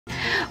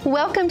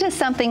Welcome to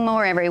Something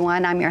More,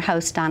 everyone. I'm your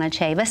host, Donna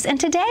Chavis, and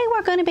today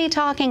we're going to be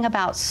talking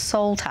about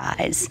soul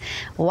ties.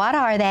 What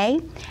are they?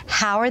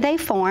 How are they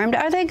formed?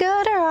 Are they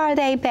good or are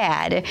they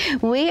bad?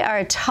 We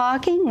are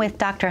talking with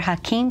Dr.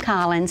 Hakeem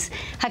Collins.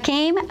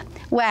 Hakeem,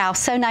 wow,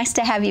 so nice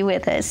to have you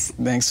with us.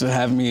 Thanks for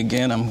having me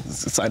again. I'm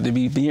excited to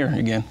be here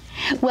again.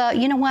 Well,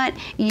 you know what?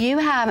 You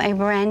have a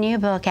brand new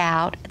book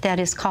out that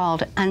is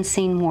called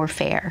Unseen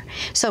Warfare.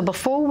 So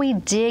before we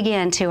dig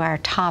into our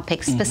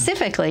topic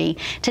specifically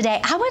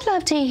today, I would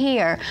love to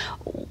hear,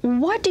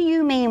 what do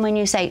you mean when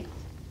you say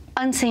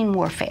unseen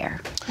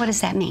warfare? What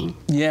does that mean?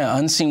 Yeah,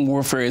 unseen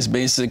warfare is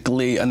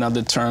basically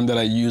another term that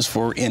I use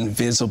for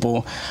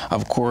invisible,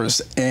 of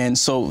course. And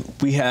so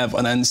we have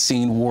an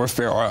unseen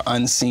warfare or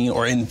unseen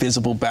or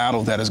invisible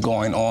battle that is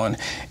going on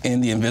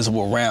in the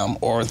invisible realm,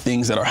 or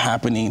things that are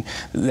happening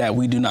that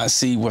we do not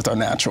see with our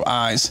natural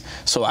eyes.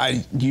 So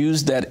I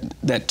use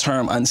that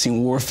term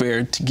unseen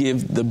warfare to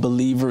give the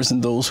believers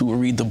and those who will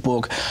read the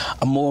book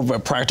a more of a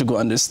practical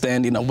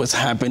understanding of what's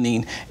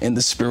happening in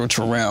the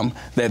spiritual realm,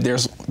 that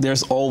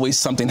there's always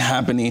something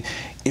happening.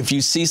 If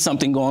you see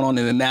something going on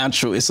in the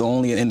natural, it's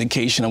only an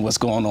indication of what's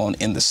going on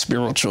in the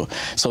spiritual.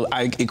 So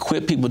I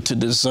equip people to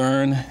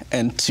discern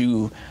and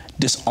to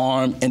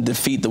disarm and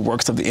defeat the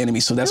works of the enemy.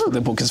 So that's what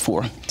the book is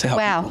for, to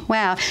help people.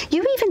 Wow.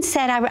 You even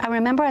said, I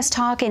remember us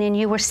talking, and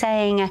you were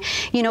saying,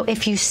 you know,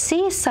 if you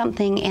see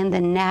something in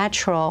the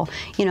natural,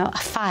 you know, a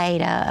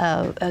fight,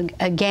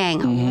 a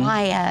gang, a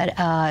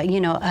riot, you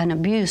know, an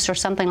abuse or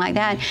something like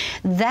that,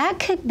 that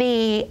could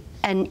be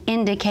an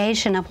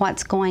indication of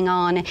what's going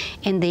on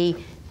in the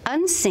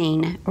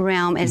unseen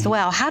realm as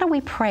well. How do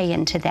we pray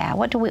into that?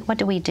 What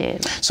do we do?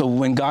 So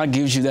when God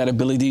gives you that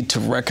ability to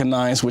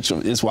recognize, which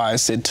is why I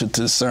said to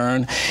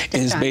discern,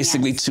 is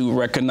basically to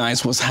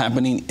recognize what's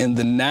happening in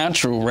the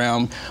natural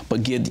realm,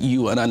 but give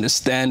you an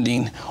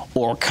understanding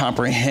or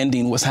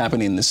comprehending what's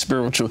happening in the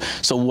spiritual.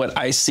 So what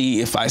I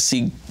see, if I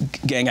see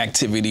gang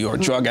activity or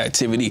drug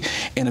activity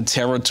in a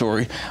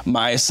territory,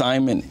 my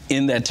assignment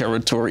in that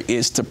territory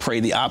is to pray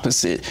the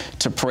opposite,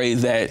 to pray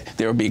that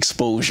there will be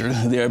exposure,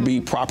 there will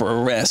be proper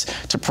arrest,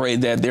 to pray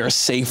that there's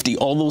safety,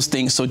 all those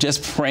things. So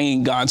just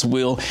praying God's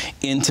will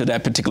into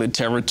that particular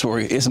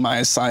territory is my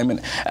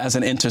assignment as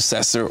an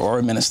intercessor or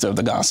a minister of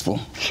the gospel.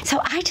 So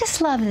I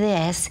just love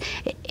this.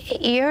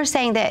 You're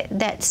saying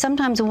that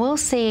sometimes we'll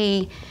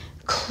see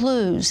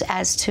clues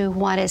as to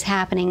what is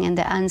happening in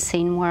the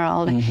unseen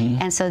world,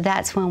 and so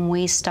that's when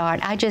we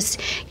start. I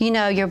just, you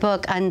know, your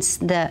book,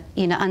 Unseen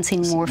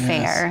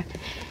Warfare.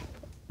 Yes.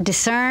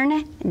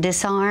 Discern,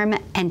 disarm,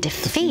 and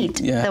defeat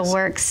the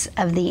works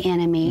of the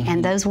enemy.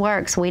 And those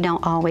works we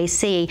don't always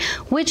see,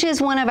 which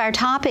is one of our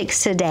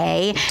topics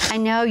today. I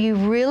know you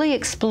really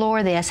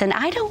explore this, and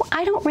I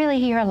don't really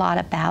hear a lot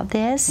about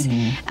this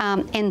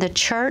in the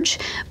church,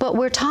 but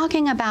we're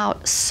talking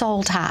about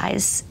soul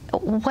ties.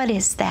 What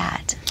is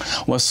that?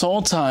 Well,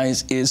 soul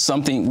ties is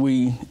something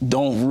we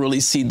don't really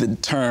see the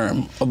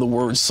term of the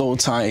word soul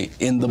tie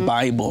in the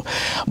Bible,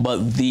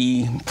 but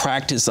the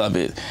practice of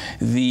it,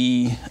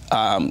 the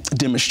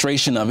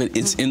demonstration of it,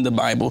 it's in the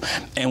Bible.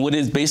 And what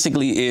it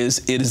basically is,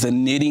 it is a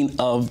knitting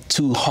of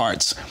two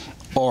hearts,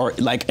 or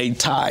like a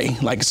tie,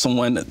 like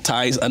someone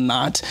ties a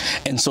knot.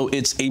 And so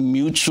it's a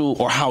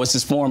mutual, or how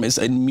it's formed, is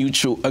a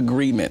mutual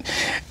agreement.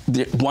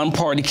 One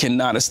party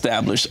cannot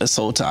establish a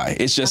soul tie.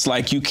 It's just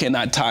like you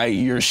cannot tie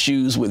your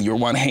shoes with your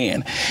one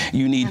hand.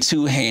 You need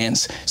two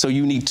hands. So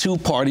you need two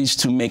parties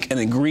to make an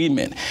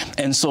agreement.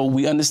 And so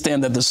we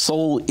understand that the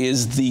soul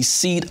is the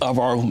seat of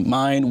our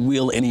mind,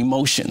 will, and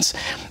emotions.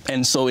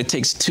 And so it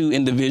takes two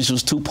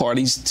individuals, two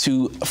parties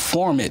to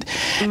form it.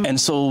 And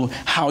so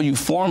how you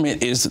form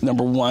it is,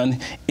 number one,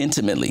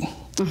 intimately.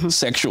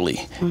 Sexually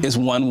is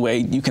one way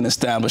you can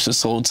establish a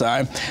soul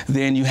tie.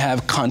 Then you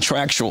have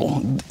contractual,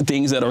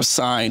 things that are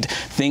signed,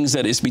 things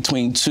that is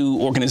between two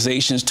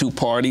organizations, two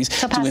parties,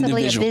 so two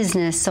individuals. Possibly a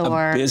business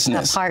or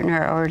a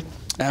partner or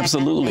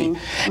absolutely.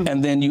 Kind of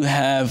and then you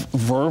have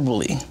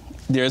verbally.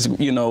 There's,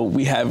 you know,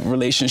 we have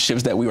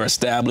relationships that we are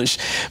established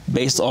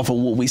based off of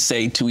what we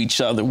say to each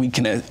other. We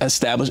can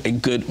establish a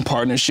good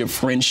partnership,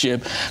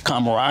 friendship,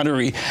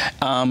 camaraderie.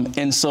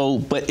 And so,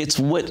 but it's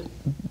what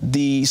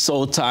the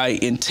soul tie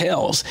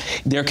entails.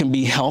 There can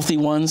be healthy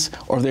ones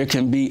or there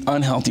can be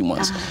unhealthy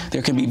ones.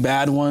 There can be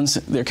bad ones,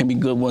 there can be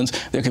good ones,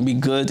 there can be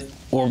good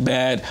or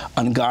bad,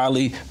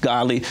 ungodly,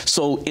 godly.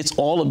 So it's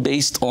all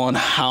based on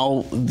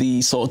how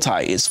the soul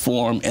tie is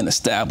formed and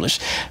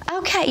established.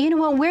 Okay, you know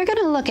what, we're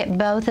gonna look at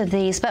both of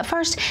these, but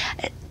first,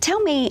 tell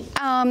me,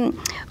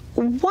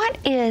 what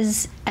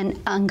is an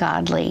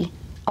ungodly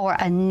or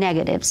a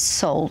negative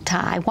soul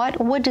tie?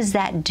 What does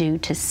that do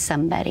to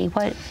somebody?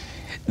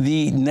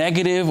 The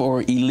negative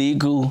or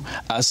illegal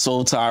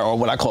soul tie, or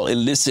what I call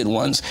illicit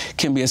ones,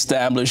 can be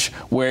established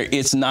where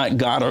it's not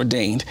God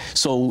ordained.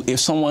 So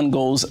if someone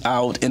goes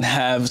out and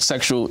have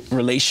sexual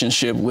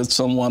relationship with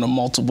someone or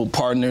multiple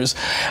partners,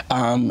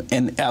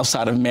 and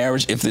outside of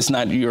marriage, if it's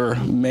not your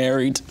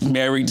married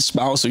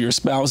spouse or your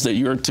spouse that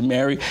you're to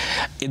marry,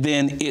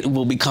 then it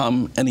will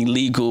become an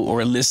illegal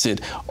or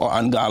illicit or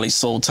ungodly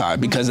soul tie,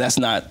 because that's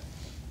not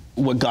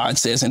what God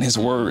says in his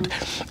word.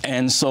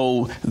 And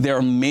so there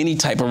are many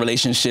type of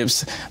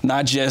relationships,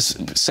 not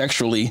just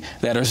sexually,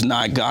 that is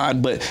not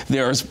God, but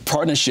there's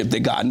partnership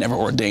that God never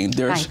ordained.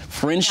 There's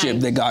friendship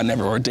that God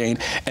never ordained.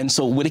 And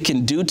so what it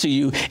can do to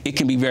you, it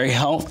can be very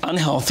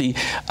unhealthy,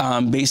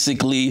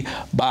 basically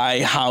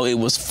by how it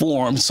was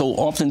formed. So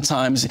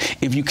oftentimes,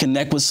 if you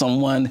connect with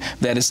someone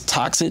that is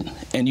toxic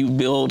and you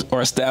build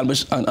or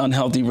establish an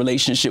unhealthy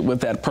relationship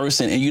with that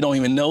person and you don't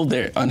even know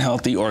they're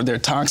unhealthy or they're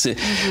toxic,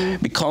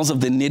 because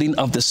of the knitting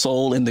of the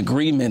soul and the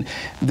agreement,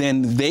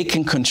 then they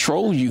can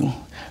control you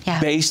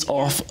based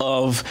off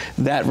of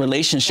that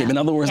relationship. In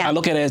other words, I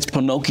look at it as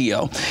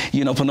Pinocchio.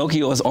 You know,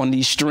 Pinocchio is on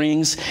these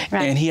strings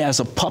and he has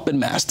a puppet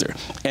master.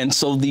 And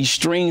so these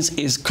strings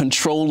is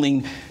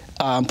controlling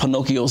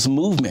Pinocchio's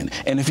movement.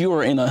 And if you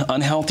are in an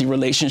unhealthy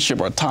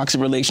relationship or a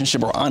toxic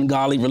relationship or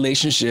ungodly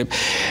relationship,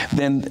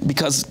 then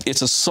because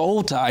it's a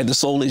soul tie, the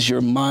soul is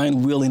your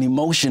mind, will, and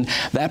emotion,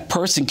 that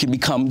person can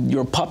become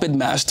your puppet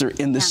master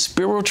in the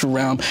spiritual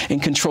realm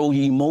and control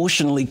you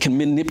emotionally, can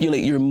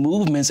manipulate your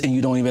movements, and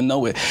you don't even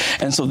know it.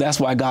 And so that's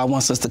why God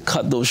wants us to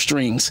cut those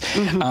strings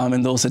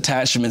and those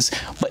attachments.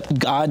 But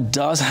God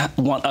does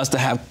want us to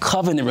have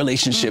covenant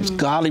relationships,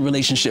 godly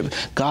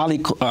relationships,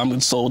 godly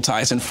soul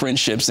ties and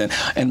friendships and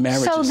marriages.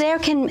 So there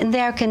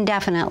can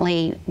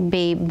definitely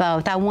be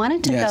both. I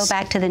wanted to go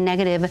back to the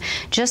negative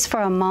just for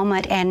a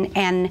moment,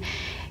 and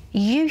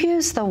you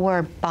use the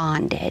word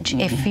bondage.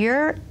 If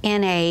you're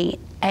in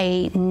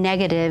a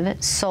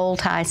negative soul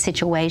tie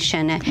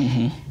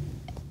situation,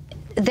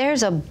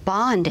 there's a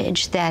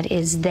bondage that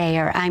is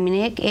there. I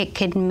mean, it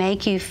could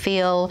make you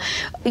feel,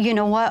 you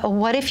know,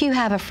 what if you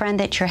have a friend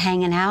that you're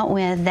hanging out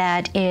with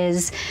that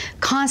is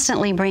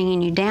constantly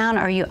bringing you down,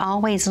 or you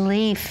always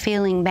leave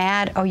feeling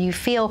bad, or you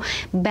feel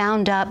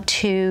bound up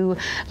to,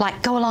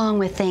 like, go along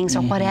with things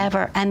or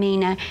whatever. I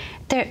mean,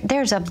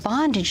 there's a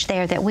bondage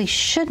there that we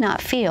should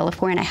not feel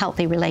if we're in a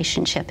healthy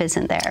relationship,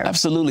 isn't there?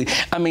 Absolutely.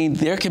 I mean,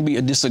 there can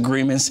be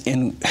disagreements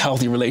in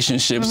healthy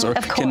relationships or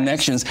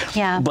connections,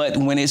 but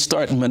when it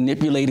starts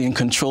manipulating and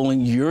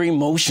controlling your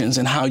emotions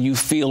and how you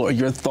feel, or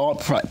your thought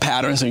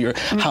patterns, or your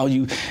how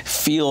you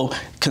feel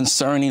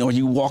concerning, or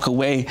you walk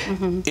away,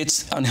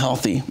 it's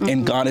unhealthy,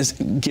 and God is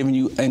giving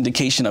you an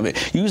indication of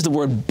it. Use the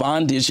word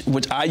bondage,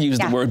 which I use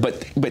the word,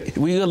 but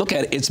when you look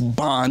at it, it's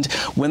bond.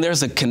 When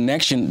there's a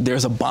connection,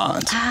 there's a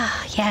bond.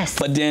 Yes.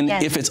 But then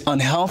if it's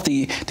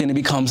unhealthy, then it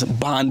becomes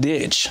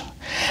bondage,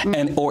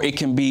 and or it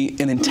can be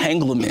an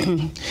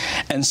entanglement.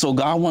 And so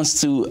God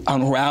wants to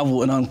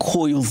unravel and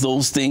uncoil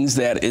those things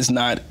that is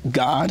not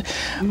God,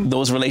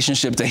 those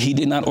relationships that he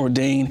did not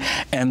ordain,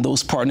 and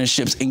those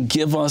partnerships, and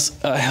give us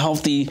a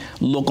healthy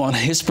look on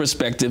his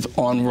perspective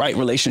on right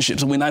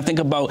relationships. When I think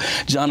about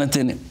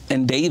Jonathan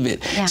and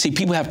David, see,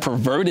 people have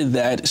perverted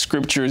that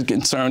scripture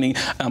concerning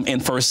in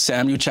 1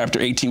 Samuel chapter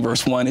 18,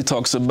 verse 1, it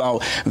talks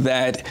about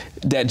that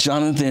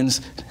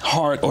Jonathan's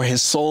heart or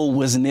his soul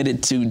was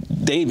knitted to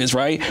David's,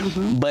 right?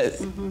 But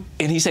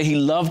and he said he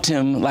loved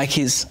him like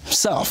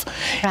himself.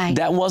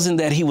 That wasn't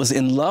that he was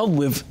in love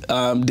with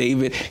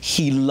David.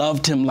 He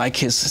loved him like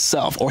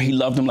himself, or he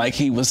loved him like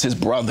he was his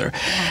brother.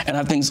 And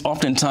I think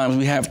oftentimes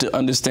we have to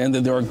understand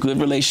that there are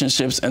good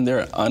relationships and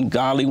there are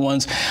ungodly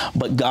ones,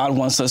 but God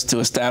wants us to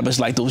establish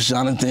like those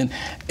Jonathan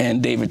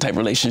and David type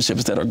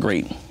relationships that are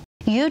great.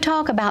 You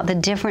talk about the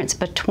difference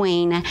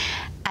between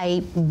a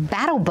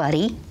battle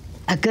buddy,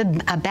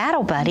 a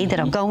battle buddy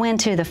that'll go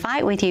into the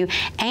fight with you,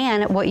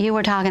 and what you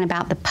were talking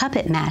about, the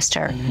puppet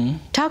master.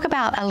 Talk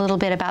about a little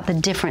bit about the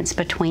difference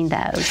between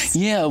those.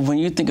 Yeah, when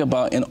you think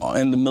about in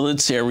the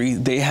military,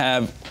 they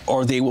have,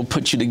 or they will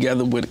put you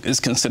together with,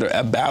 is considered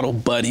a battle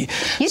buddy.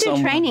 You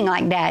do training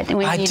like that.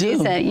 When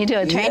you do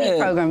a training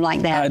program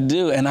like that. I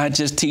do, and I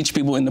just teach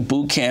people in the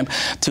boot camp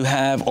to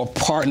have or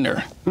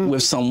partner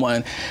with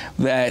someone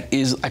that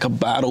is like a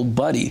battle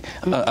buddy,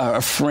 a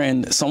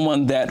friend,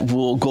 someone that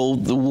will go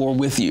to war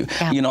with you.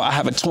 You know, I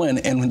have a twin,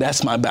 and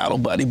that's my battle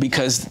buddy,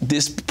 because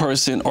this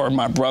person or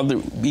my brother,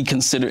 we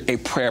consider a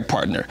prayer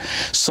partner,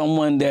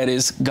 someone that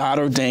is God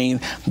ordained,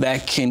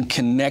 that can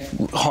connect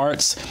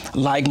hearts,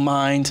 like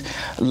mind,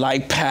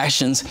 like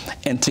passions,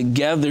 and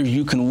together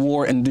you can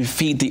war and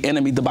defeat the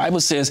enemy. The Bible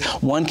says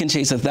one can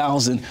chase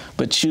 1,000,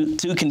 but two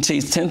can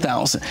chase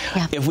 10,000.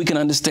 If we can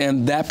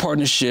understand that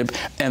partnership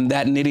and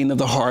that knitting of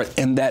the heart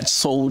and that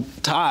soul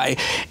tie,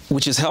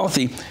 which is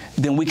healthy,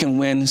 then we can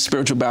win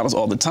spiritual battles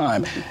all the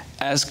time.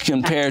 As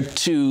compared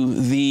to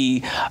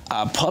the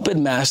puppet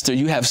master,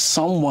 you have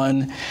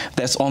someone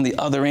that's on the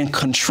other end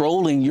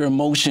controlling your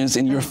emotions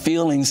and your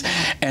feelings,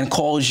 and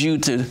calls you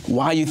to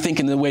why you're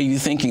thinking the way you're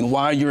thinking,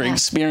 why you're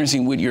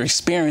experiencing what you're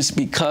experiencing,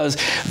 because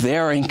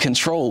they're in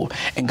control.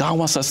 And God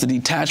wants us to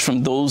detach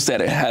from those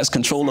that it has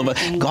control over.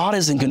 God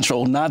is in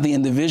control, not the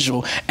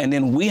individual. And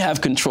then we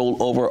have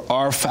control over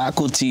our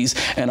faculties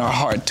and our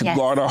heart, to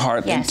guard our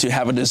heart and to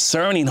have a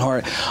discerning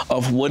heart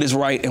of what is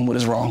right and what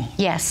is wrong.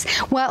 Yes.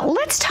 Well,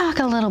 let's talk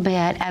talk a little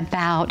bit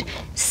about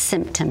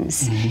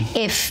symptoms.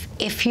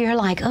 If you're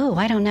like, oh,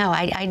 I don't know,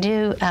 I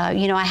do,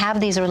 you know, I have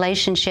these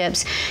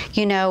relationships,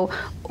 you know,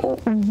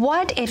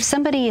 what if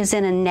somebody is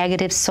in a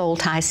negative soul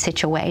tie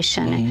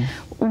situation?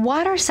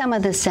 What are some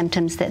of the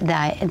symptoms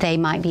that they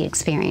might be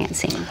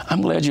experiencing?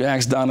 I'm glad you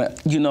asked, Donna.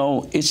 You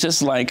know, it's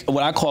just like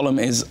what I call them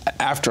is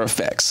after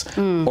effects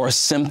or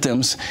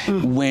symptoms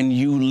when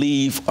you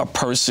leave a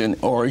person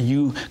or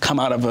you come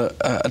out of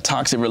a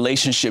toxic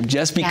relationship.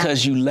 Just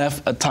because you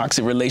left a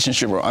toxic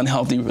relationship or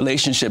unhealthy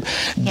relationship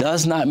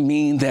does not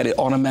mean that it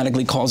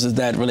automatically causes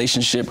that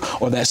relationship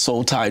or that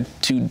soul tie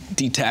to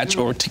detach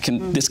or to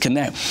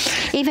disconnect.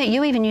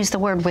 You even use the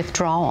word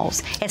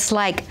withdrawals. It's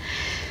like,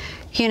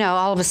 you know,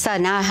 all of a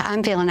sudden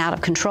I'm feeling out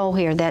of control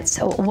here.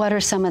 What are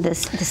some of the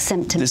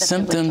symptoms? The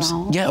symptoms,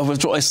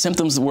 withdrawal. It's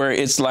symptoms where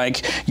it's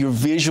like you're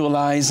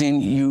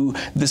visualizing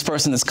this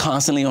person is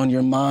constantly on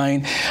your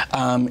mind.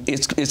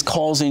 It's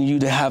causing you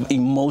to have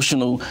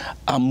emotional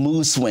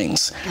mood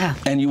swings,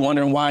 and you're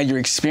wondering why you're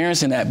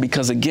experiencing that.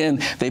 Because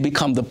again, they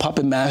become the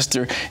puppet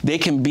master. They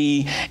can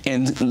be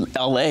in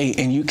L.A.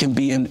 and you can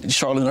be in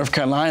Charlotte, North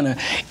Carolina,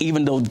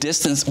 even though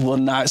distance will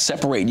not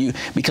separate you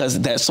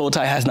because that soul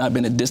tie has not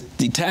been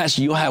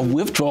detached. You'll have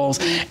withdrawals,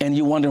 and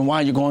you're wondering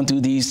why you're going through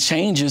these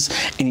changes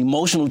and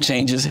emotional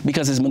changes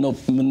because it's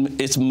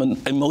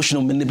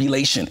emotional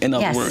manipulation, in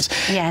other words.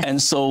 And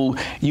so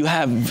you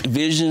have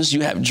visions,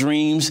 you have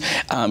dreams.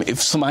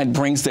 If somebody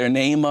brings their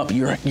name up,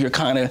 you're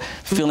kind of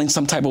feeling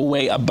some type of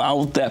way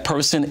about that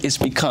person. It's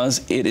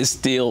because it is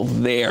still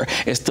there.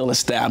 It's still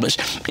established.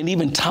 And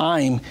even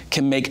time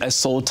can make a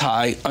soul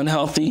tie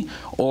unhealthy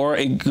or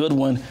a good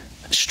one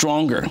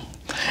stronger.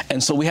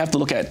 And so we have to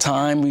look at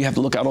time, we have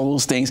to look at all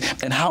those things,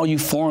 and how you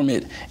form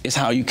it is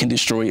how you can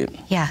destroy it.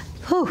 Yeah.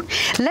 Whew.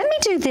 Let me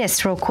do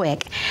this real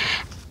quick.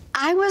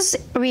 I was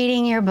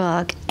reading your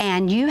book,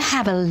 and you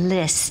have a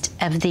list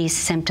of these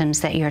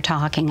symptoms that you're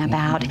talking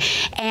about.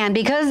 And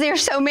because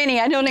there's so many,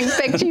 I don't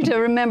expect you to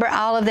remember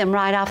all of them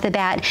right off the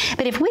bat.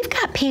 But if we've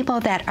got people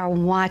that are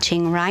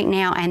watching right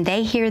now and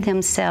they hear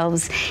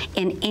themselves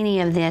in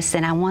any of this,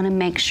 then I want to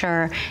make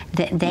sure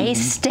that they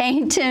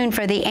stay tuned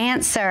for the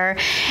answer.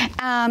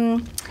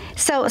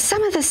 So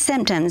some of the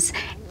symptoms,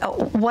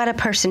 what a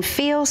person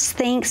feels,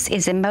 thinks,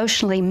 is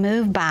emotionally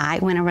moved by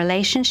when a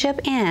relationship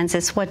ends,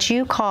 is what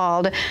you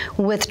called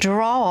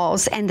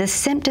withdrawals, and the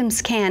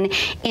symptoms can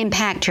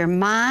impact your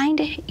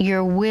mind,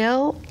 your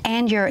will,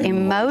 and your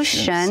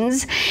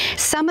emotions.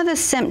 Some of the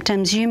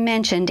symptoms you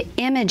mentioned: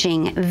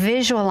 imaging,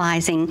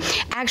 visualizing,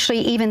 actually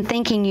even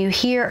thinking you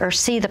hear or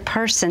see the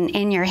person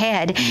in your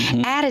head,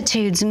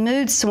 attitudes,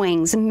 mood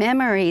swings,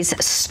 memories,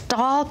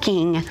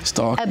 stalking,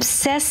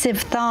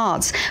 obsessive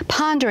thoughts,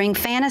 pondering,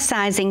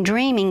 fantasizing,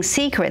 dreaming,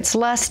 secrets,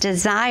 lust,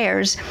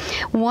 desires.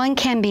 One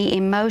can be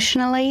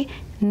emotionally,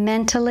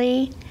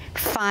 mentally,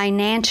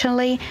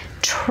 financially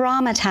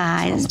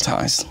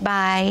traumatized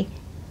by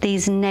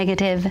these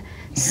negative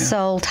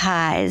soul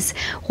ties.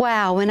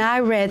 Wow, when I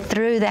read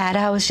through that,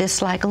 I was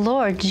just like,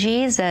 Lord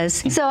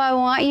Jesus. So I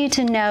want you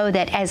to know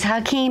that as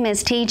Hakeem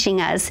is teaching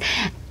us,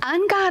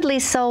 ungodly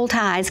soul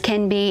ties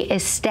can be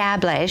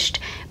established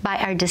by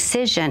our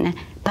decision,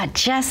 but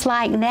just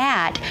like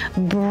that,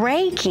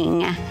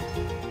 breaking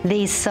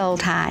these soul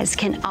ties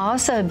can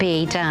also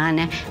be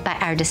done by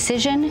our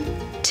decision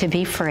to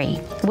be free.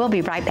 We'll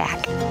be right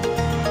back.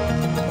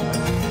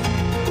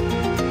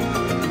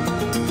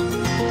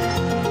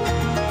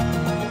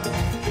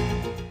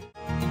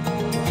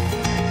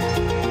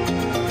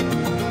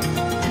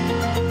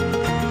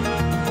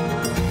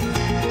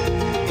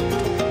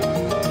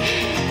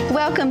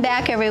 Welcome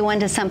back, everyone,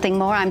 to Something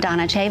More. I'm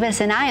Donna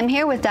Chavis, and I am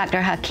here with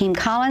Dr. Hakeem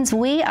Collins.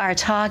 We are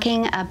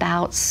talking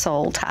about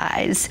soul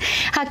ties.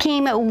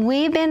 Hakeem,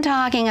 we've been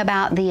talking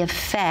about the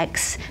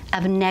effects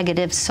of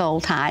negative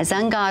soul ties,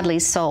 ungodly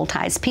soul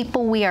ties,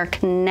 people we are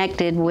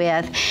connected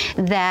with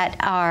that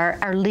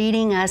are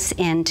leading us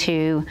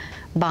into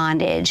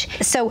bondage.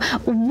 So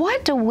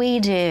what do we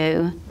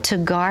do to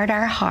guard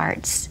our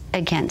hearts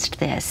against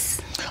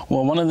this?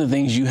 Well, one of the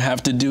things you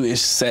have to do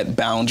is set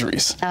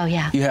boundaries. Oh,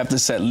 yeah. You have to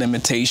set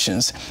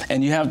limitations,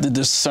 and you have to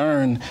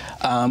discern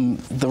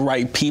the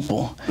right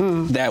people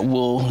that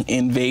will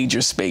invade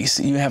your space.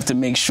 You have to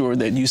make sure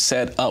that you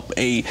set up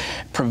a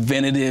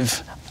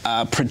preventative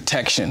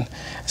protection,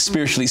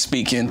 spiritually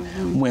speaking,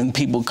 when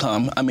people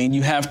come. I mean,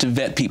 you have to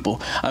vet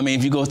people. I mean,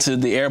 if you go to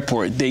the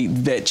airport, they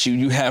vet you.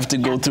 You have to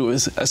go through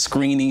a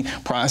screening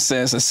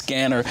process, a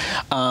scanner.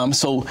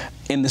 So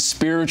in the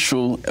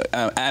spiritual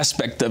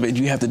aspect of it,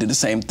 you have to do the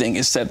same thing,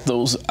 is set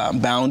those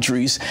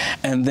boundaries.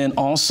 And then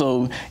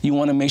also, you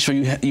want to make sure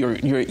you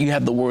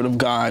have the Word of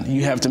God.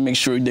 You have to make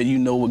sure that you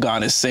know what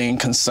God is saying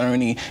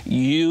concerning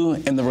you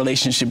and the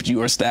relationship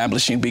you are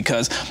establishing,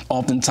 because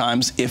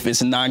oftentimes, if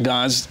it's not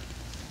God's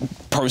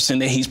person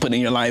that he's put in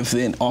your life,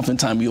 then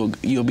oftentimes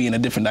you'll be in a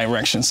different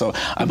direction. So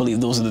I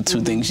believe those are the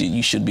two things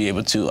you should be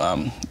able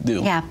to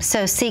do. Yeah,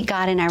 so seek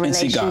God in our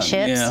relationships.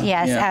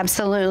 Yes,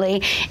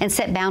 absolutely. And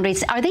set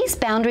boundaries. Are these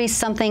boundaries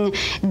something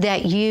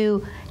that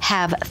you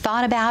have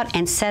thought about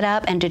and set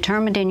up and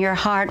determined in your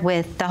heart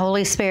with the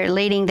Holy Spirit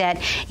leading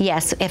that,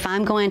 yes, if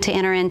I'm going to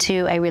enter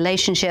into a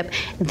relationship,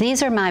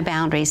 these are my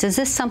boundaries? Is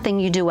this something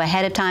you do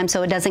ahead of time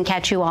so it doesn't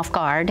catch you off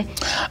guard?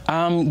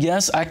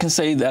 Yes, I can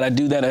say that I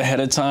do that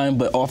ahead of time,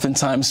 but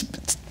oftentimes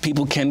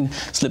people can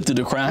slip through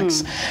the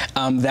cracks.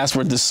 That's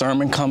where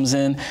discernment comes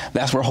in.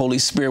 That's where Holy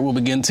Spirit will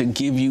begin to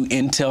give you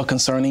intel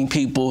concerning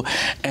people.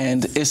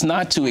 And it's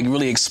not to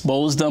really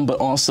expose them, but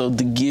also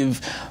to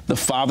give the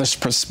Father's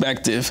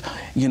perspective.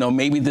 You know,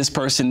 maybe this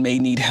person may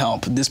need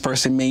help. This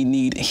person may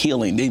need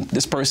healing.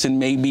 This person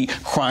may be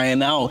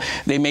crying out.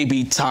 They may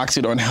be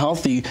toxic or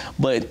unhealthy,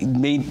 but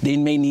they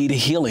may need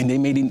healing.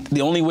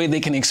 The only way they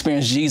can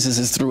experience Jesus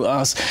is through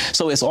us.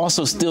 So it's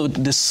also still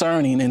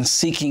discerning and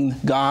seeking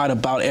God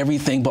about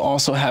everything, but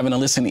also having a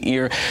listening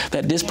ear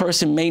that this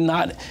person may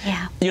not,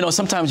 you know,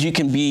 sometimes you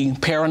can be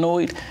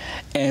paranoid,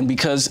 and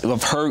because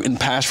of hurt and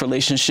past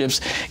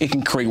relationships, it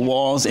can create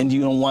walls and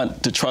you don't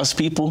want to trust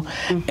people.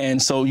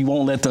 And so you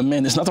won't let them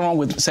in. There's nothing wrong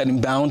with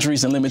setting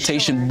boundaries and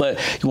limitation, but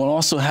you want to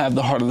also have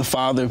the heart of the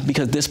Father,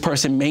 because this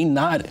person may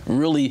not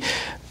really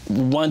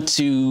want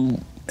to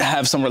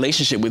have some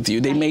relationship with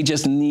you. They may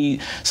just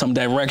need some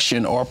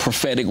direction or a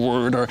prophetic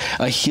word or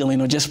a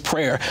healing or just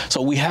prayer.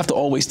 So we have to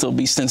always still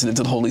be sensitive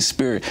to the Holy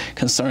Spirit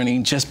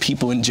concerning just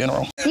people in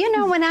general. You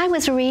know, when I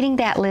was reading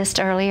that list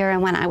earlier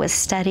and when I was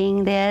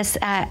studying this,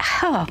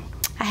 I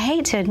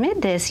hate to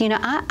admit this, you know,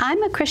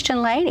 I'm a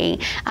Christian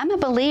lady. I'm a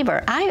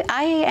believer.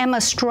 I am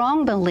a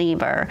strong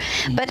believer,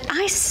 but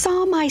I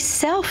saw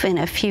myself in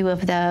a few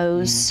of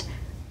those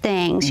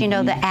things, you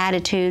know, the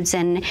attitudes,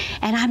 and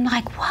I'm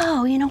like,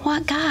 whoa, you know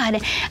what, God,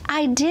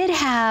 I did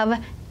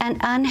have an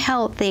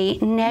unhealthy,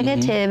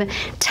 negative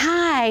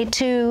tie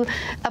to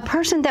a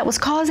person that was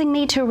causing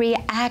me to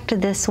react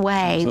this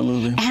way.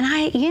 Absolutely. And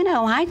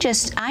I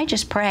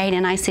just prayed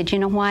and I said, you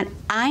know what,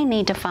 I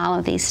need to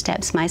follow these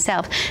steps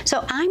myself.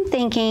 So I'm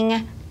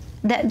thinking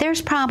that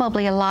there's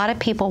probably a lot of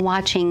people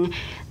watching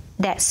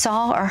that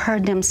saw or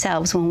heard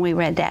themselves when we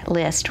read that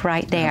list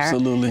right there.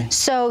 Absolutely.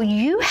 So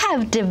you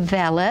have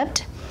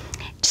developed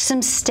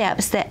some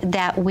steps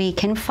that we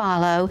can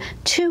follow.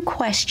 2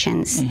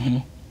 questions.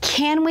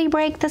 Can we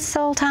break the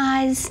soul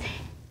ties?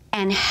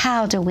 And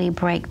how do we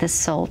break the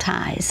soul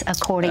ties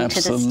according to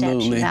the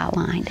steps you've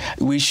outlined?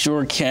 We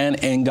sure can,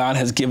 and God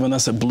has given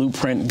us a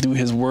blueprint through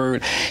His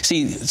Word.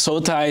 See,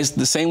 soul ties,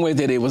 the same way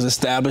that it was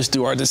established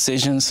through our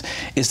decisions,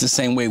 is the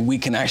same way we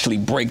can actually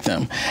break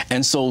them.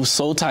 And so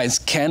soul ties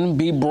can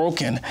be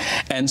broken.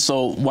 And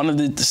so one of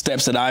the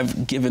steps that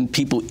I've given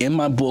people in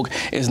my book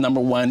is,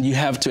 number 1, you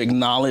have to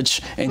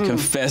acknowledge and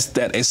confess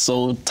that a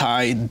soul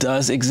tie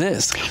does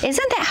exist.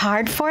 Isn't that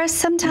hard for us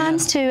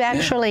sometimes to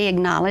actually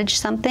acknowledge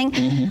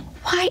something?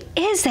 Why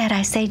is that?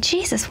 I say,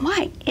 Jesus,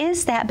 why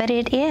is that? But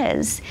it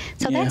is.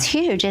 So that's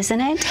huge, isn't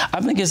it?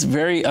 I think it's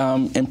very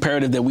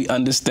imperative that we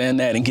understand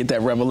that and get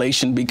that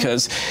revelation,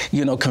 because,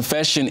 you know,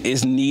 confession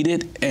is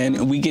needed,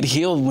 and we get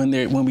healed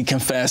when we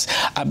confess.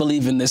 I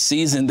believe in this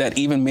season that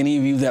even many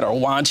of you that are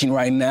watching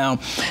right now,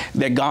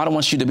 that God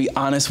wants you to be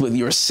honest with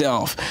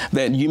yourself,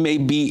 that you may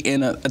be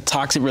in a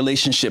toxic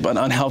relationship, an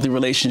unhealthy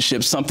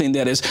relationship, something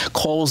that is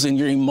causing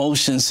your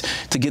emotions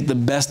to get the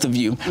best of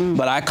you.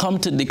 But I come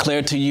to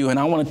declare to you, and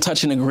I want to touch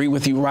and agree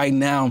with you right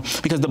now,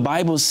 because the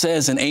Bible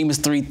says in Amos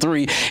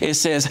 3:3, it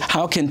says,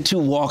 how can 2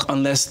 walk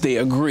unless they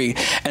agree?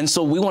 And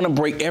so we want to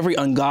break every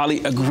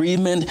ungodly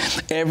agreement,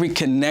 every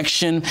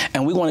connection,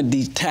 and we want to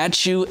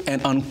detach you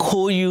and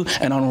uncoil you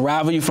and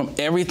unravel you from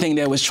everything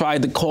that was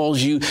tried to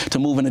cause you to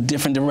move in a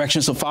different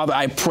direction. So Father,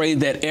 I pray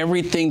that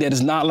everything that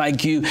is not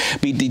like you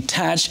be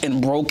detached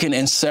and broken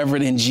and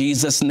severed in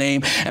Jesus'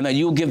 name, and that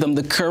you'll give them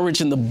the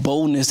courage and the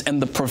boldness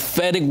and the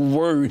prophetic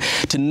word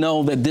to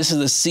know that this is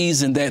a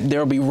season that there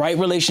will be right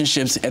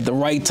relationships at the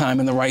right time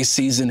in the right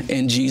season,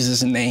 in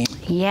Jesus' name.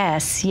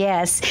 Yes,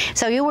 yes.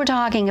 So you were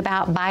talking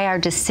about by our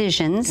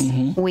decisions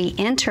we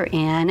enter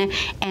in,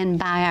 and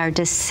by our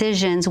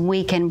decisions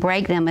we can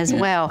break them as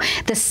well.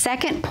 The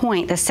second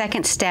point, the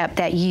second step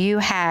that you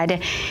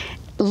had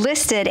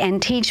listed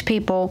and teach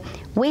people,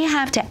 we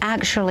have to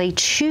actually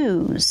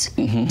choose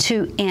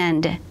to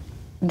end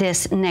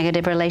this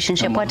negative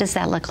relationship. What does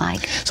that look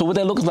like? So what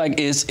that looks like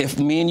is, if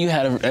me and you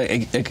had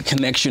a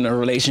connection or a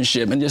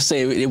relationship, and just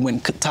say it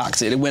went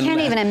toxic, it went I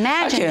can't even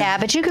imagine that,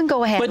 but you can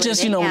go ahead. But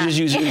just, you know, just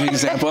use an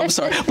example. I'm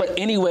sorry. But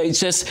anyway,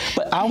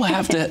 but I will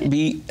have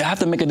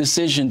to make a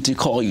decision to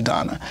call you,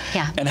 Donna,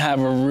 and have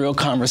a real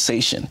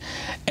conversation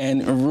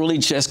and really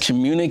just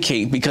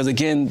communicate, because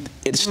again,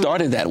 it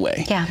started that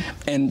way.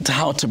 And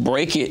how to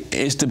break it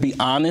is to be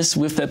honest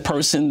with that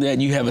person that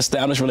you have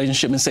established a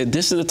relationship and say,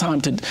 this is the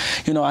time to,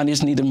 you know, I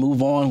just need need to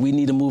move on. We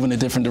need to move in a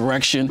different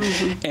direction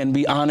and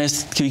be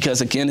honest,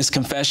 because again, it's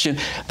confession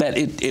that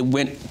it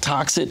went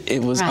toxic.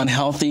 It was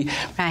unhealthy.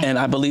 And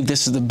I believe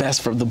this is the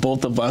best for the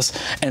both of us.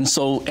 And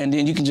so, and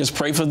then you can just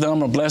pray for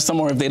them or bless them,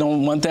 or if they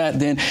don't want that,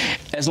 then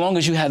as long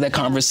as you have that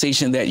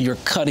conversation that you're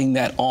cutting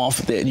that off,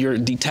 that you're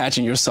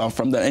detaching yourself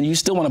from that, and you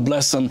still want to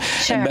bless them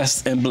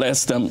and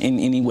bless them in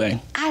any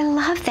way. I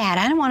love that.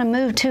 I don't want to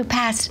move too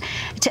fast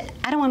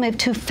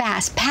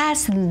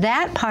past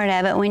that part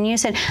of it when you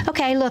said,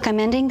 okay, look, I'm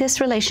ending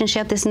this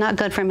relationship. This is not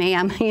good for me.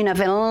 I'm, feeling a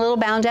little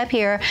bound up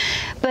here.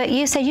 But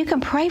you say you can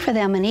pray for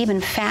them and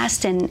even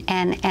fast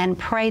and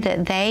pray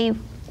that they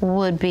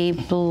would be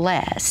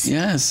blessed.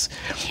 Yes.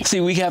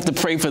 See, we have to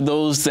pray for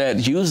those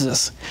that use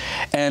us,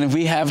 and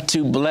we have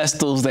to bless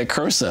those that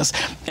curse us.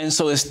 And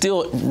so it's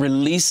still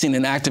releasing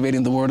and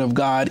activating the word of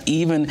God,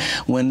 even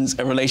when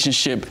a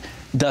relationship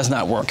does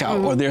not work out,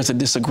 or there's a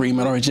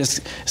disagreement, or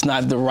it's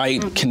not the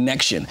right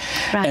connection.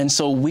 And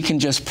so we can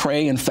just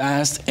pray and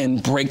fast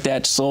and break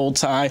that soul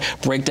tie,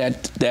 break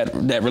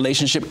that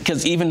relationship,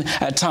 because even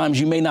at times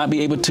you may not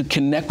be able to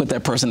connect with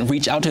that person,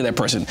 reach out to that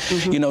person.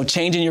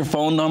 Changing your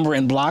phone number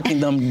and blocking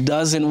them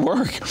doesn't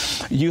work.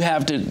 You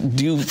have to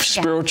do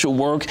spiritual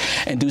work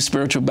and do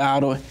spiritual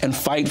battle and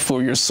fight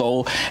for your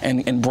soul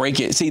and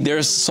break it. See,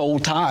 there's soul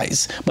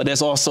ties, but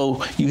there's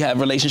also, you have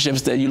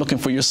relationships that you're looking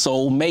for your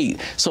soul mate.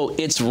 So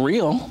it's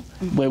real.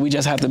 But we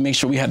just have to make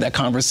sure we have that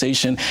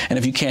conversation. And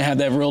if you can't have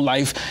that real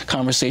life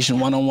conversation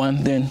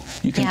one-on-one, then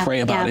you can pray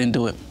about it and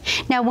do it.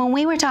 Now, when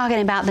we were talking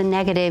about the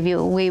negative,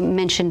 we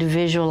mentioned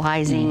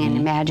visualizing and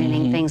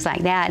imagining things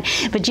like that.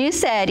 But you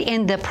said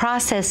in the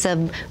process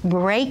of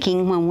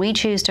breaking, when we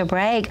choose to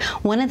break,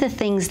 one of the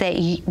things that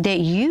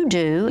you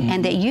do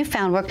and that you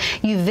found work,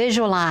 you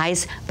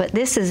visualize, but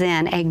this is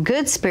in a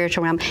good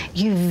spiritual realm,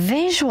 you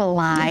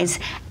visualize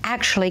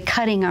actually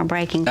cutting or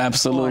breaking.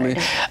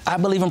 Absolutely. I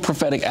believe in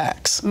prophetic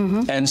acts.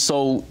 And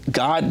so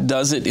God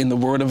does it in the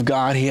Word of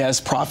God. He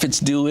has prophets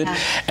do it.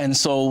 And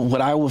so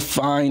what I will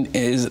find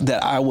is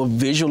that I will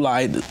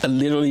visualize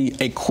literally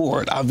a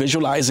cord. I'll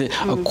visualize it,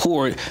 a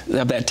cord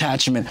of that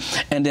attachment.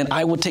 And then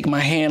I will take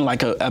my hand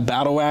like a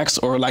battle axe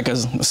or like a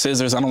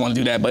scissors. I don't want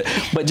to do that,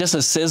 but just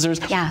a scissors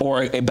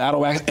or a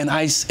battle axe.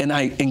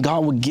 And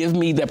God will give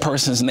me that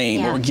person's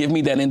name or give me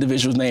that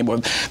individual's name or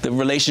the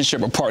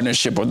relationship or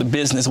partnership or the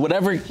business,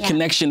 whatever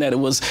connection that it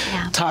was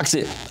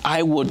toxic.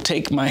 I would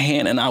take my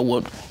hand and I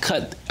would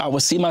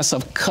see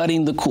myself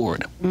cutting the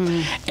cord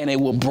and it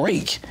will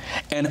break.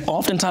 And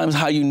oftentimes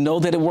how you know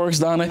that it works,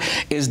 Donna,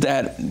 is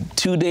that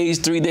 2 days,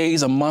 3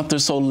 days, a month or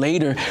so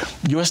later,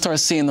 you'll start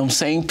seeing them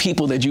same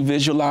people that you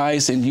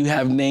visualize and you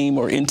have name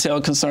or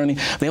intel concerning,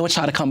 they will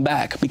try to come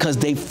back because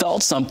they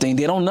felt something,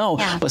 they don't know,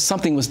 but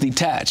something was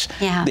detached.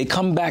 They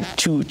come back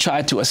to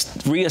try to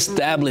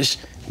reestablish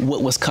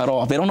what was cut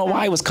off. They don't know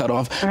why it was cut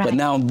off, but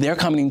now you're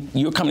coming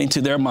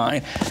into their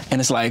mind,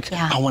 and it's like,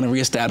 I want to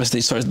reestablish.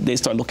 They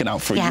start looking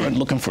out for you and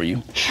looking for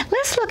you.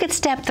 Let's look at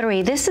step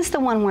 3. This is the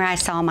one where I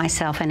saw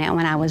myself in it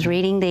when I was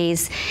reading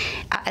this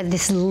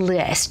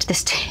list,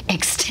 this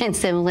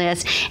extensive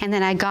list, and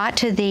then I got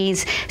to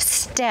these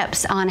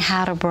steps on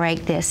how to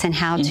break this and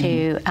how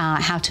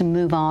to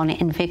move on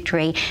in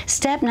victory.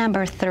 Step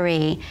number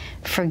 3,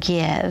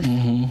 forgive.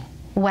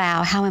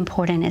 Wow, how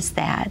important is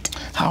that?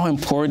 How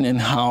important and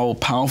how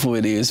powerful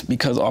it is,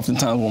 because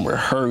oftentimes when we're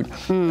hurt,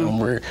 when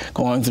we're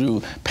going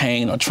through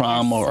pain or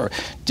trauma or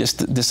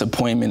just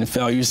disappointment and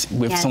failures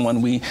with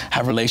someone we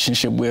have a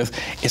relationship with,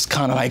 it's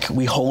kind of like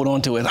we hold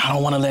on to it. I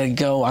don't want to let it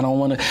go. I don't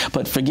want to.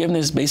 But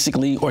forgiveness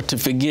basically, or to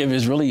forgive,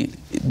 is really,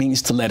 it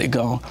means to let it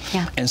go.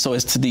 And so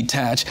it's to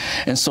detach.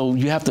 And so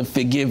you have to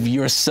forgive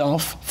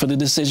yourself for the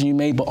decision you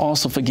made, but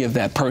also forgive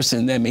that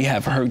person that may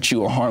have hurt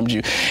you or harmed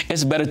you.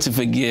 It's better to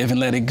forgive and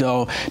let it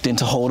go than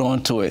to hold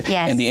on to it.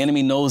 And the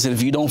enemy knows that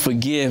if you don't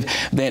forgive,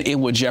 then it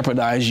will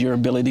jeopardize your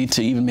ability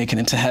to even make it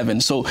into heaven.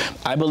 So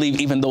I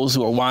believe even those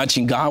who are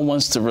watching, God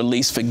wants to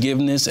release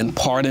forgiveness and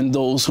pardon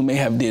those who may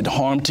have did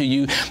harm to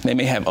you, they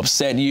may have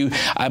upset you.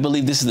 I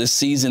believe this is the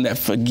season that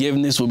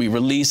forgiveness will be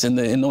released and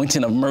the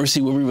anointing of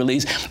mercy will be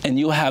released, and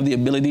you'll have the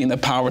ability and the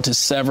power to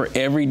sever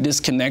every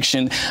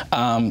disconnection,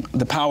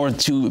 the power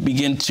to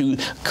begin to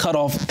cut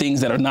off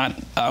things that are not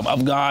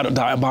of God or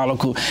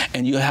diabolical,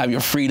 and you'll have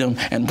your freedom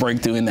and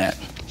breakthrough in that.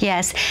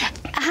 Yes.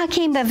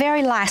 Hakeem, the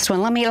very last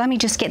one, let me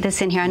just get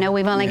this in here. I know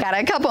we've only got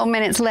a couple of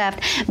minutes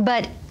left,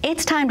 but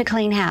it's time to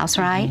clean house,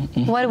 right?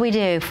 What do we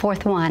do?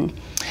 4th one.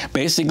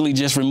 Basically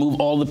just remove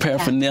all the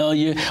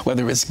paraphernalia,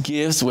 whether it's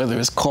gifts, whether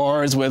it's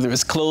cards, whether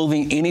it's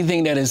clothing,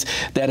 anything that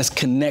is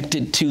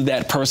connected to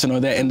that person or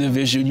that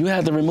individual. You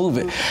have to remove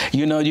it.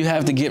 You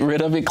have to get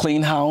rid of it,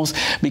 clean house,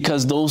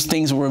 because those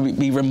things will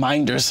be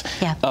reminders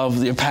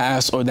of your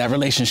past or that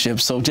relationship.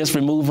 So just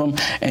remove them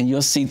and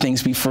you'll see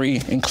things be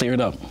free and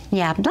cleared up.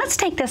 Let's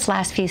take this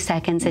last few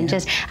seconds and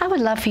I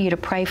would love for you to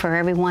pray for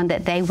everyone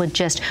that they would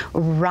just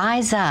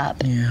rise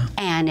up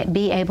and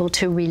be able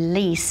to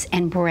release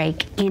and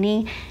break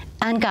any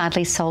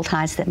ungodly soul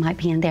ties that might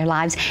be in their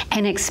lives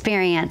and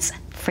experience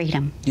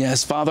freedom.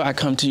 Yes, Father, I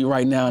come to you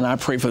right now, and I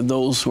pray for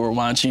those who are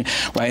watching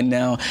right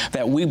now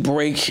that we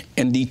break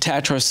and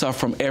detach ourselves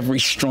from every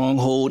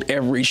stronghold,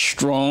 every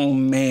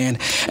strong man.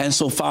 And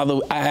so, Father,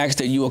 I ask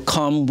that you will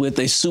come with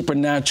a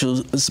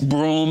supernatural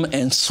broom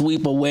and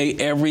sweep away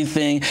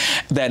everything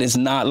that is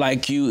not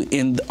like you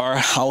in our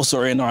house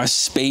or in our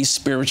space,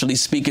 spiritually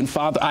speaking.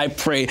 Father, I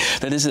pray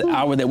that this is the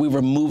hour that we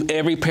remove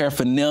every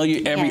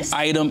paraphernalia, every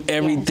item,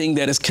 everything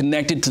that is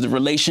connected to the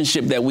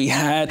relationship that we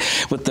had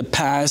with the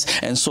past.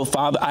 And so,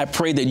 Father, I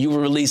pray that you will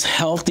release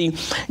healthy,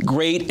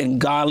 great, and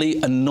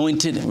godly,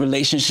 anointed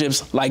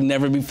relationships like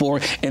never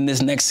before in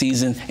this next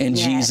season, in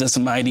Jesus'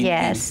 mighty name.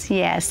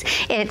 Yes.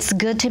 It's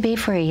good to be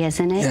free,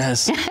 isn't it?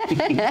 Yes.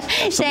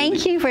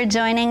 Thank you for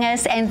joining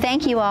us, and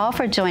thank you all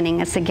for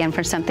joining us again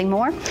for something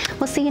more.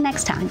 We'll see you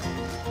next time.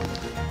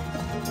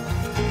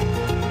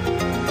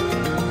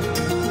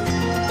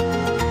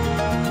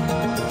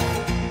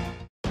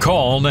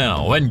 Call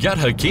now and get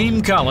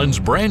Hakeem Collins'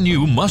 brand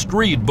new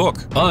must-read book,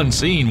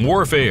 Unseen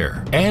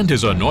Warfare, and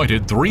his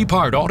anointed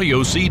 3-part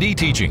audio CD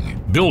teaching,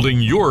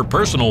 Building Your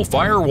Personal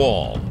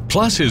Firewall,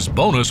 plus his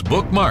bonus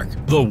bookmark,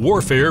 The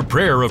Warfare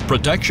Prayer of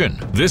Protection.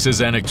 This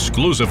is an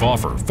exclusive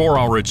offer for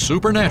our It's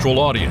Supernatural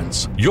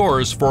audience.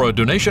 Yours for a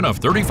donation of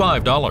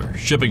 $35.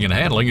 Shipping and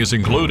handling is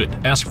included.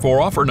 Ask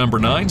for offer number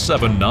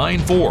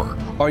 9794.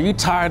 Are you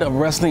tired of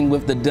wrestling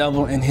with the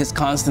devil and his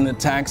constant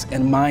attacks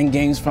and mind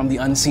games from the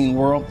unseen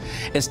world?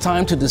 It's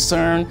time to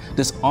discern,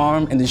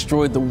 disarm, and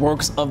destroy the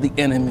works of the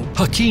enemy.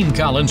 Hakeem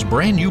Collins'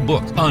 brand new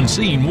book,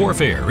 Unseen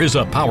Warfare, is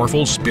a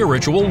powerful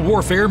spiritual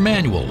warfare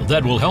manual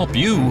that will help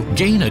you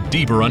gain a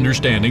deeper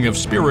understanding of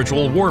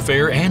spiritual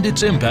warfare and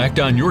its impact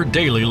on your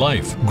daily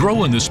life.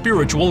 Grow in the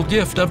spiritual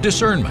gift of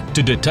discernment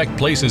to detect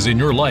places in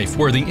your life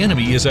where the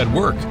enemy is at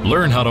work.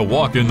 Learn how to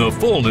walk in the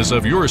fullness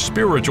of your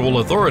spiritual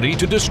authority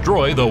to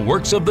destroy the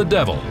works of the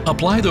devil.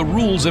 Apply the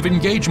rules of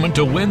engagement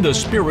to win the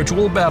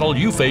spiritual battle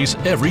you face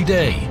every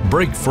day.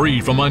 Break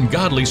free from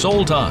ungodly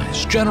soul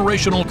ties,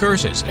 generational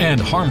curses, and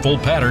harmful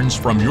patterns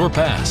from your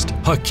past.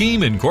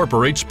 Hakeem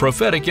incorporates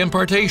prophetic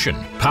impartation,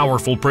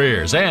 powerful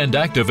prayers, and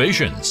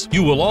activations.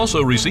 You will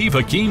also receive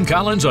Hakeem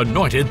Collins'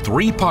 anointed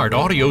 3-part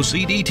audio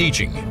CD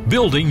teaching,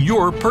 Building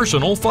Your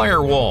Personal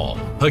Firewall.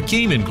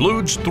 Hakeem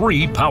includes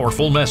 3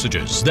 powerful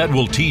messages that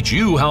will teach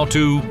you how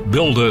to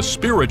build a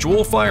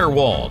spiritual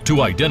firewall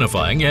to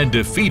identifying and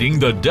defeating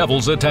the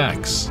devil's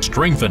attacks.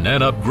 Strengthen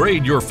and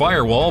upgrade your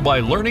firewall by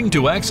learning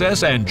to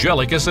access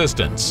angelic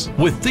assistance.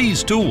 With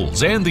these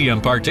tools and the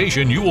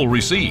impartation you will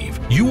receive,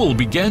 you will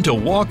begin to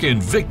walk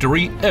in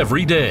victory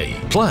every day.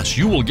 Plus,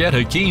 you will get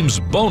Hakeem's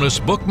bonus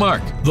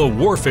bookmark, The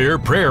Warfare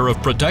Prayer of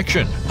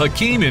Protection.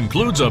 Hakeem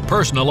includes a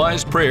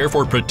personalized prayer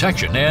for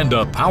protection and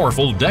a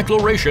powerful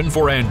declaration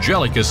for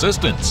angelic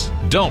assistance.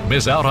 Don't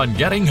miss out on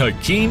getting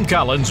Hakeem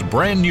Collins'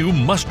 brand new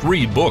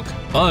must-read book,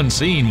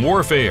 Unseen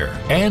Warfare,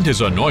 and his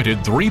anointed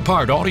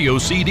 3-part audio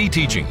CD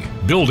teaching,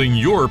 Building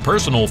Your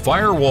Personal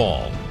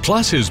Firewall,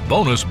 plus his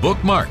bonus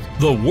bookmark,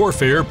 The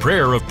Warfare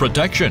Prayer of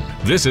Protection.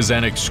 This is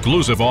an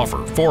exclusive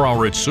offer for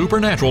our It's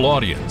Supernatural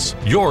audience.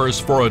 Yours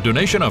for a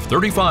donation of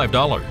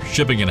 $35.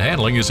 Shipping and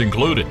handling is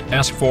included.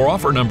 Ask for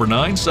offer number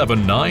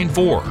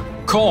 9794.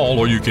 Call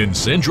or you can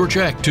send your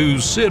check to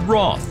Sid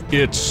Roth.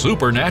 It's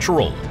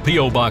Supernatural.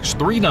 P.O. Box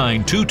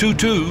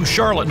 39222,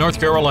 Charlotte, North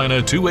Carolina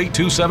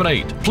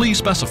 28278. Please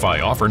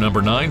specify offer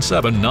number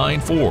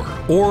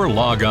 9794 or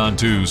log on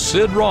to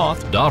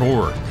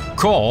sidroth.org.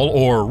 Call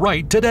or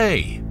write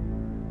today.